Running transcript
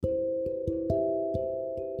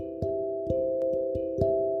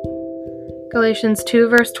Galatians 2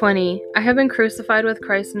 verse 20. I have been crucified with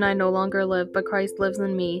Christ, and I no longer live, but Christ lives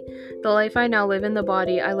in me. The life I now live in the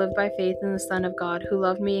body, I live by faith in the Son of God, who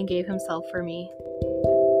loved me and gave himself for me.